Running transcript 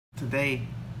Today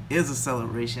is a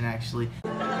celebration, actually.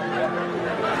 The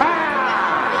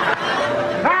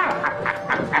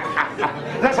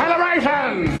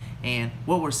celebration! And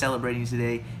what we're celebrating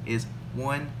today is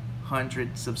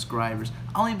 100 subscribers.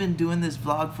 I've only been doing this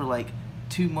vlog for like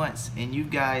 2 months and you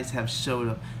guys have showed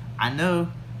up. I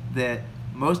know that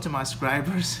most of my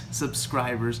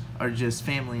subscribers are just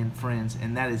family and friends,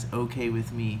 and that is okay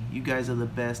with me. You guys are the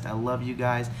best. I love you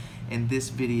guys, and this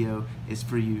video is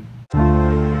for you.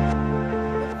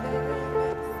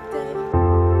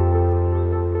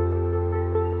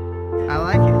 I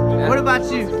like it. What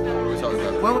about you?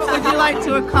 What would you like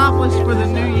to accomplish for the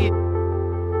new year?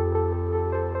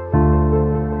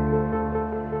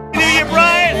 New Year,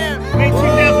 Brian! May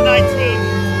 2019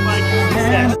 find you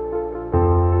success.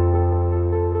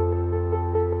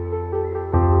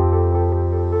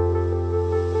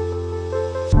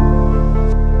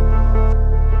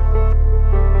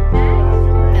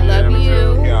 I love you.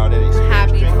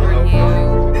 Happy for you.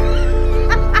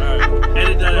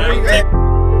 Edit that out.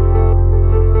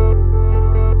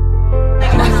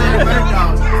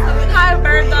 Hi,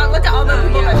 Bird Dog. Look at all the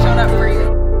people that showed up for you.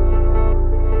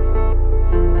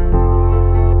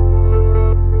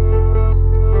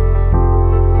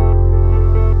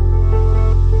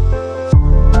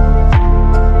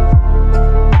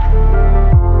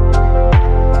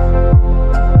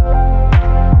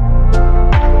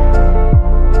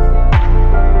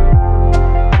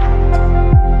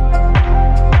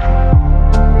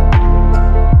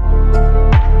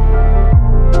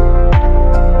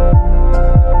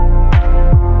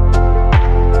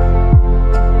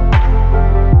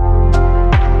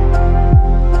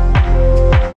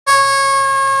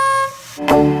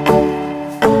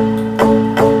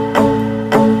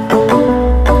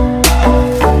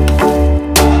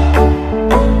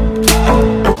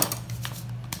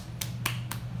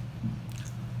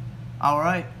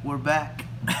 Alright, we're back.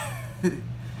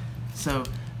 So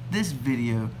this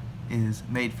video is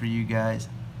made for you guys.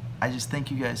 I just thank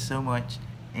you guys so much,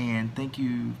 and thank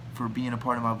you for being a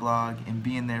part of my vlog and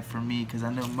being there for me, because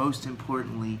I know most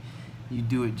importantly you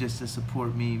do it just to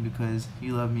support me because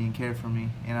you love me and care for me,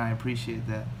 and I appreciate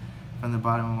that from the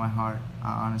bottom of my heart.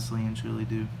 I honestly and truly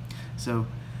do. So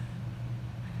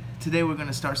today we're going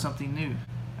to start something new.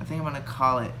 I think I'm going to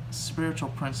call it Spiritual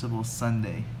Principles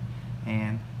Sunday,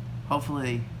 and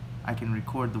hopefully I can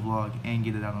record the vlog and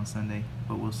get it out on Sunday,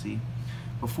 but we'll see.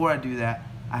 Before I do that,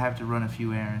 I have to run a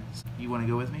few errands. You want to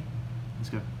go with me? Let's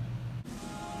go.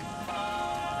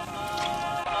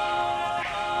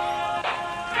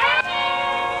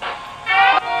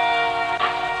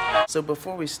 So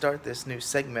before we start this new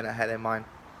segment I had in mind,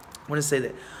 I want to say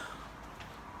that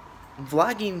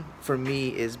vlogging for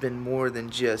me has been more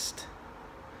than just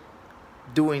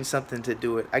doing something to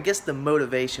do it. I guess the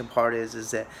motivation part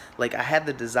is that like I had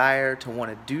the desire to want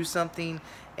to do something,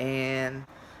 and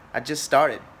I just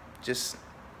started. Just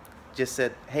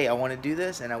said, hey, I want to do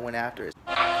this, and I went after it.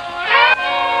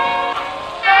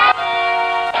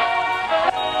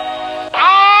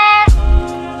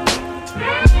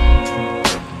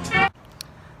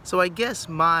 So I guess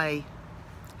hang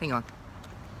on.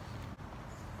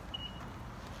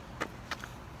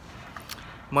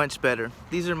 Much better.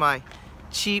 These are my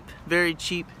cheap, very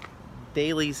cheap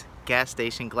Dailies gas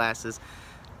station glasses.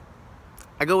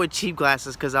 I go with cheap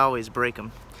glasses because I always break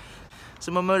them.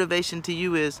 So my motivation to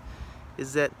you is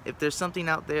that if there's something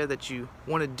out there that you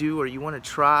want to do or you want to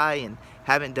try and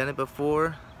haven't done it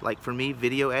before, like for me,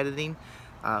 video editing,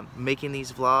 making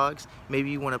these vlogs,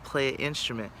 maybe you want to play an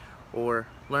instrument or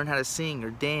learn how to sing or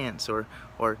dance or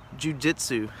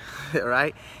jujitsu,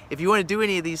 right? If you want to do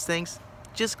any of these things,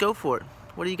 just go for it.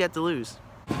 What do you got to lose?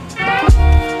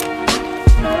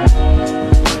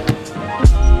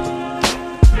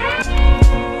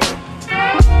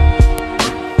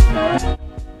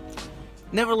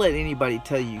 Never let anybody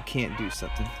tell you can't do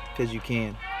something, because you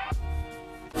can.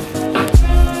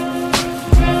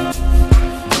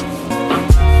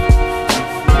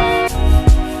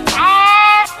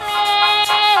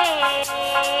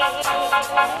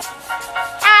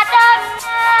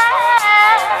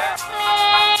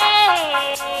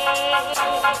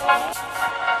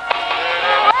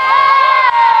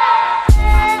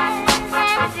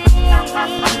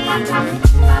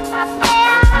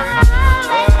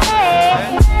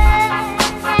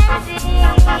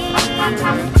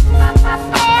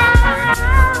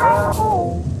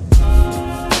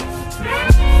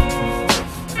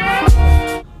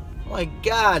 My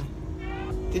God,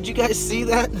 did you guys see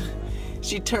that?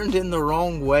 She turned in the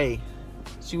wrong way.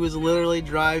 She was literally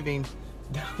driving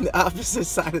down the opposite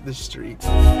side of the street.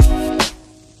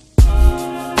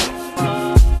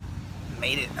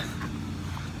 Made it.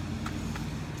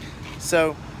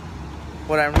 So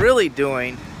what I'm really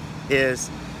doing is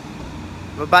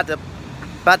I'm about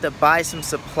to buy some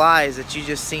supplies that you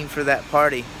just seen for that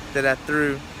party that I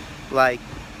threw, like,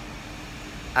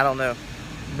 I don't know,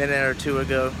 a minute or two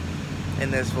ago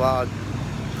in this vlog.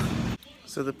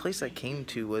 So the place I came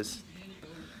to was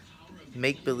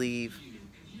Make Believe.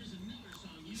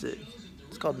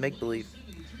 It's called Make Believe.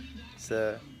 It's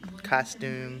a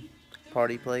costume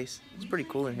party place. It's pretty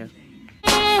cool in here.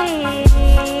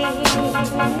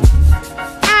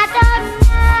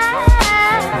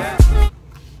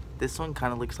 This one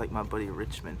kind of looks like my buddy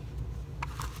Richmond.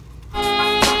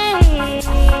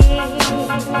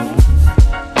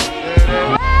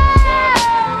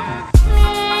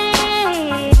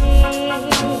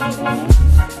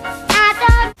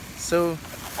 So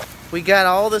we got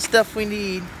all the stuff we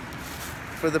need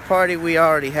for the party we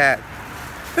already had.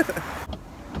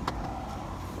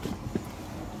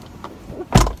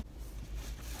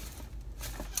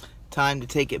 Time to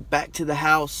take it back to the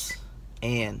house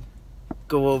and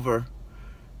go over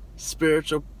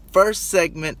first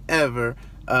segment ever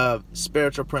of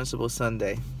Spiritual Principle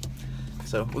Sunday.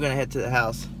 So we're gonna head to the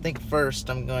house. I think first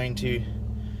I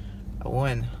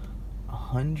won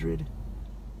 $100.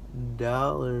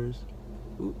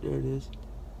 Ooh, there it is.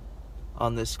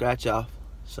 On this scratch off.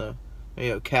 So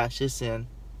maybe I'll cash this in.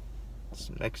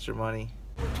 Some extra money.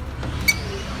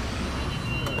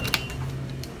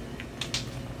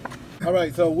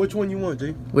 Alright, so which one you want,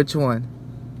 G? Which one?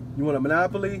 You want a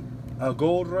Monopoly? A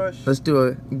Gold Rush? Let's do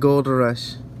a Gold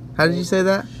Rush. How did you say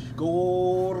that?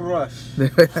 Gold Rush.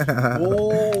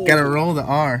 Gold. Gotta roll the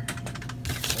R.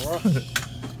 Rush.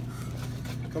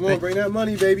 Come on, bring that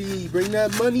money, baby. Bring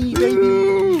that money,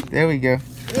 baby. There we go.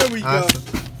 There we Awesome.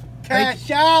 go.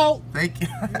 Cash out. Thank you.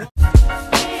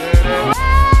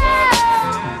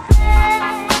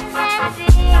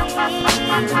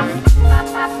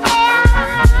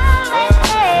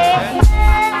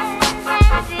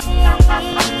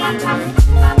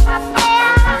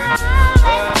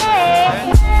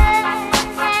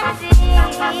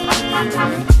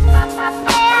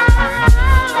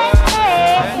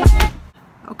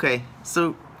 Okay,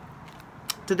 so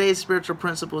today's spiritual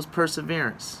principle is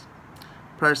perseverance.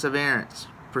 Perseverance,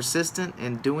 persistent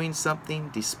in doing something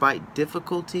despite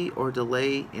difficulty or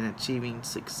delay in achieving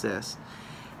success.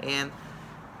 And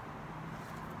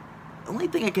the only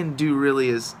thing I can do really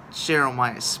is share on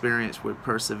my experience with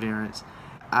perseverance.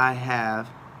 I have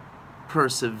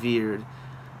persevered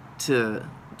to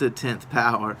the 10th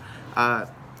power.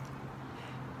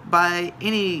 By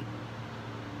any,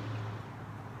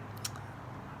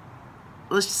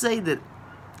 let's say that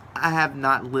I have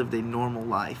not lived a normal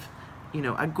life. You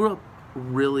know, I grew up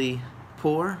really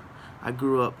poor. I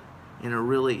grew up in a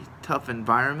really tough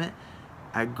environment.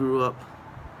 I grew up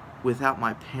without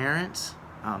my parents.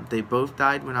 They both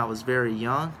died when I was very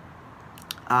young.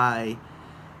 I,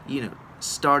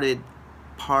 started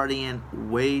partying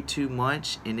way too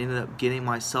much and ended up getting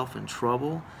myself in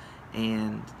trouble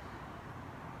and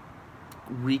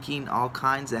wreaking all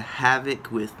kinds of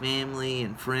havoc with family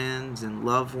and friends and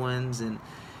loved ones. And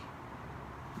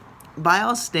by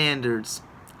all standards,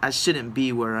 I shouldn't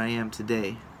be where I am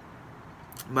today.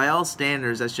 By all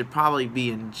standards, I should probably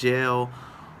be in jail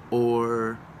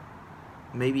or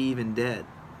maybe even dead,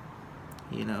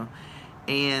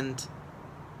 And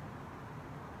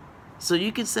so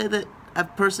you could say that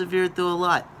I've persevered through a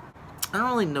lot. I don't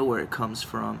really know where it comes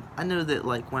from. I know that,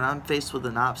 like, when I'm faced with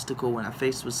an obstacle, when I'm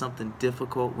faced with something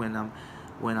difficult, when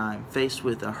I'm faced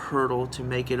with a hurdle to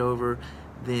make it over,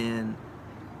 then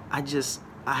I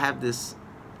have this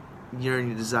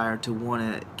yearning desire to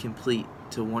want to complete,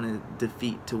 to want to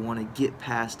defeat, to want to get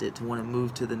past it, to want to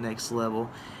move to the next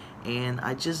level. And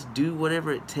I just do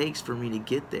whatever it takes for me to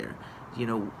get there.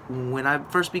 When I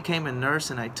first became a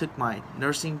nurse and I took my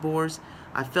nursing boards,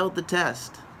 I failed the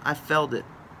test. I failed it.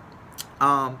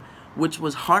 Which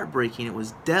was heartbreaking. It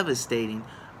was devastating.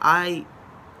 Oh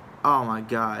my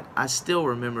God. I still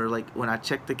remember, like, when I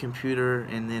checked the computer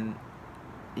and then,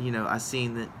 I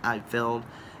seen that I failed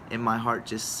and my heart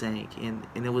just sank. And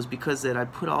it was because that I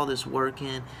put all this work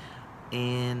in,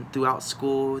 and throughout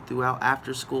school, throughout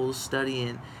after school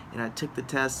studying, and I took the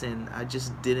test, and I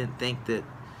just didn't think that,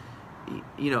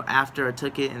 after I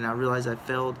took it and I realized I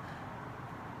failed,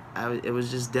 it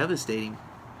was just devastating.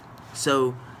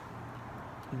 So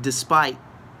despite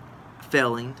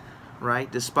failing, right,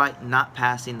 despite not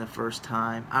passing the first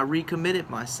time, I recommitted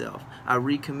myself.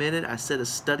 I set a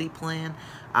study plan.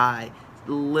 I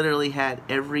literally had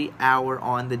every hour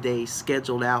on the day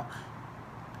scheduled out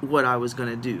what I was going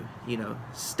to do.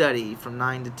 Study from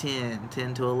 9 to 10,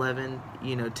 10 to 11,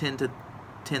 10 to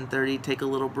 10:30, take a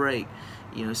little break.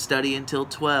 You know, study until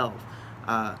 12.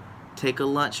 Take a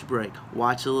lunch break.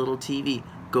 Watch a little TV.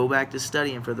 Go back to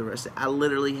studying for the rest of it. I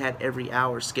literally had every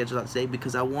hour scheduled out today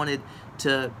because I wanted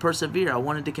to persevere. I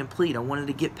wanted to complete. I wanted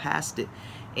to get past it.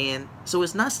 And so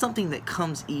it's not something that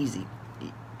comes easy.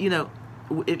 You know,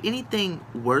 if anything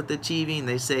worth achieving,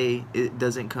 they say it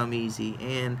doesn't come easy.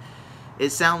 And it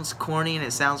sounds corny and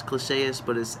it sounds cliche-ish,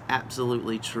 but it's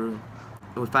absolutely true.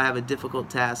 If I have a difficult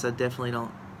task, I definitely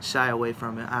don't shy away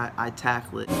from it. I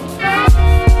tackle it.